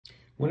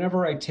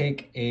Whenever I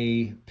take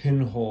a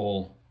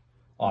pinhole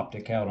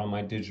optic out on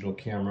my digital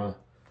camera,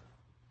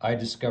 I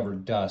discover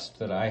dust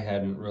that I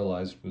hadn't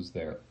realized was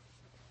there.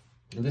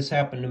 And this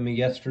happened to me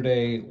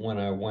yesterday when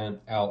I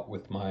went out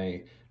with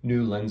my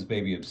new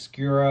Lensbaby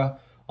Obscura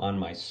on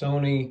my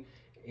Sony,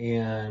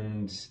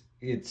 and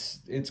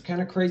it's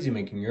kind of crazy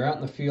making. You're out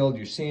in the field,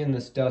 you're seeing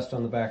this dust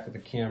on the back of the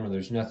camera,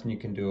 there's nothing you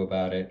can do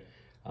about it.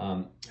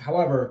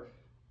 However,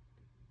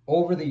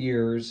 over the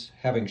years,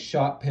 having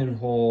shot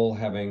pinhole,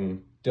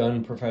 having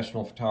done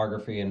professional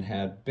photography and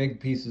had big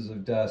pieces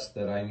of dust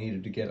that I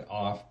needed to get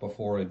off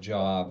before a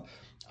job,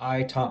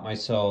 I taught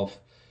myself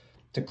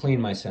to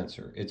clean my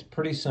sensor. It's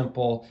pretty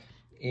simple,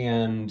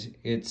 and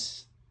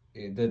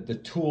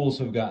the tools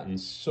have gotten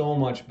so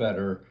much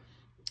better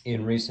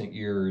in recent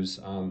years.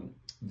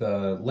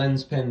 The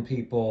lenspen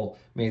people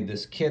made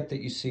this kit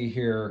that you see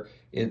here.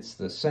 It's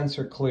the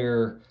Sensor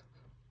Klear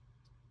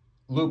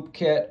loop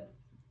kit.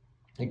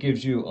 It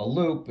gives you a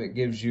loop, it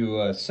gives you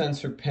a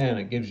sensor pen,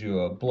 it gives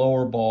you a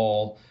blower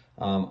ball.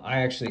 I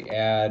actually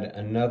add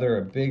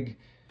a big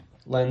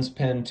lens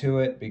pen to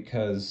it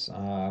because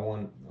I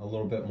want a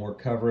little bit more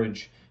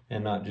coverage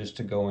and not just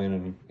to go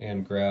in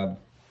and grab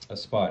a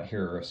spot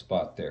here or a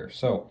spot there.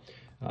 So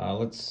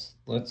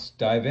let's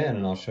dive in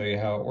and I'll show you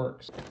how it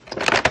works.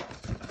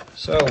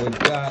 So we've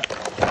got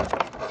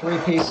 3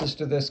 pieces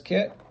to this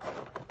kit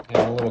and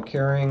a little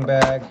carrying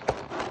bag.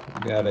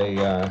 We've got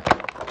a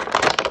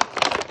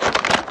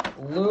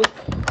loop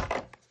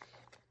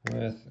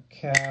with a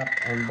cap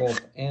on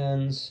both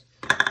ends.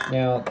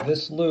 Now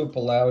this loop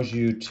allows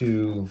you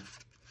to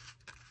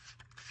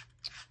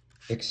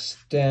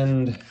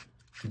extend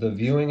the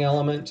viewing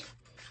element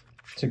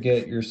to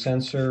get your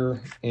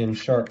sensor in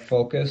sharp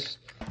focus.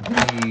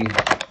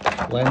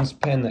 The lens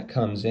pen that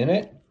comes in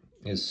it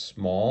is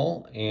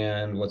small,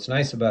 and what's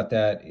nice about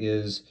that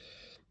is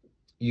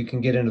you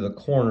can get into the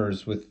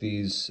corners with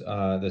these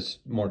this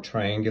more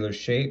triangular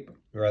shape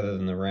rather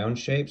than the round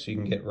shape, so you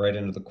can get right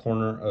into the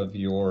corner of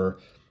your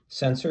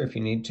sensor if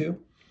you need to.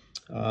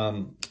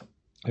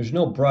 There's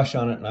no brush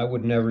on it, and I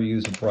would never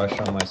use a brush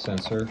on my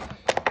sensor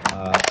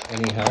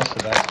anyhow, so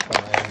that's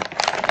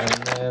fine.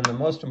 And then the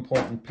most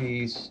important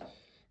piece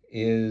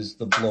is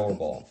the blower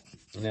ball.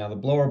 Now the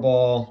blower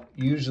ball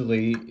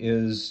usually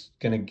is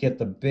going to get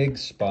the big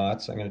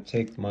spots. I'm going to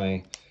take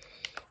my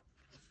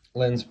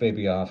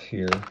Lensbaby off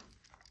here.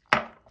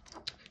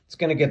 It's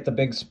going to get the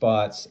big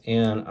spots,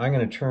 and I'm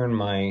going to turn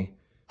my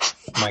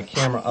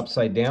camera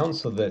upside down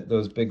so that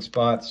those big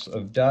spots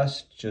of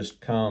dust just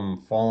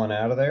come falling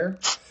out of there.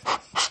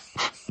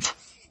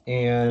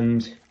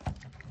 And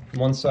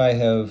once I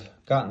have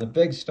gotten the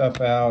big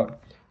stuff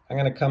out, I'm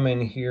going to come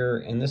in here,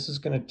 and this is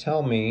going to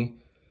tell me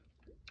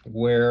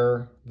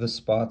where the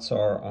spots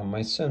are on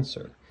my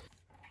sensor.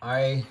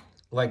 I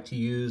like to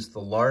use the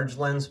large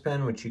lens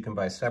pen, which you can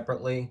buy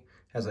separately.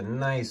 It has a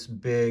nice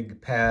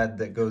big pad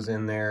that goes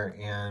in there,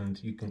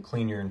 and you can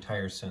clean your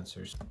entire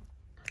sensors.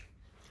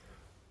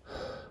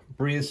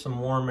 Breathe some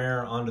warm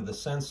air onto the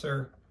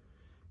sensor,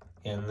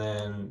 and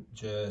then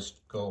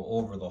just go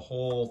over the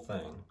whole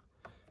thing.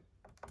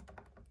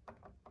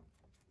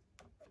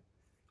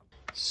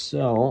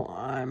 So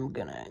I'm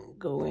gonna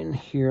go in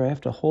here. I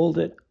have to hold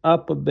it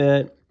up a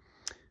bit.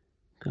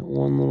 Got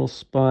one little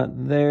spot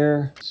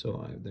there.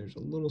 So there's a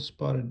little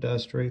spot of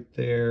dust right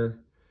there.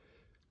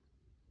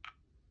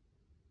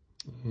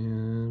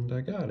 And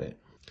I got it.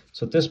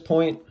 So at this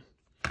point,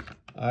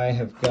 I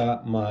have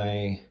got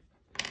my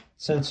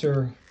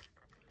sensor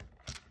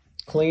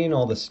clean.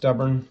 All the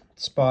stubborn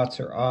spots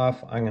are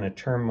off. I'm going to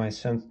turn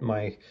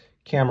my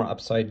camera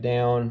upside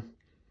down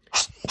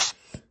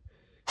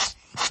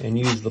and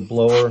use the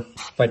blower.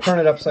 If I turn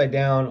it upside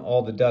down,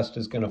 all the dust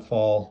is going to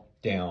fall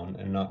down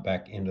and not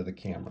back into the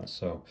camera.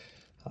 So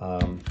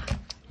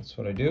that's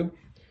what I do.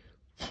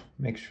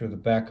 Make sure the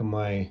back of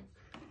my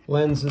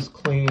lens is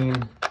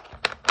clean.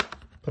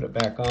 Put it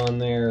back on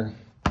there,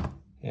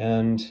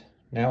 and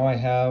now I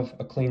have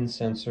a clean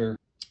sensor.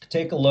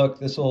 Take a look.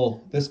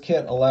 This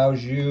kit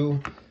allows you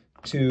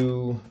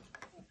to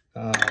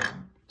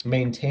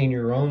maintain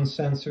your own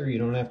sensor. You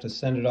don't have to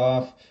send it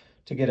off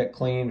to get it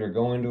cleaned or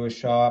go into a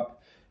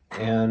shop.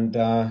 And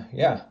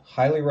yeah,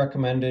 highly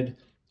recommended,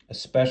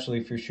 especially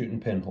if you're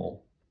shooting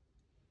pinhole.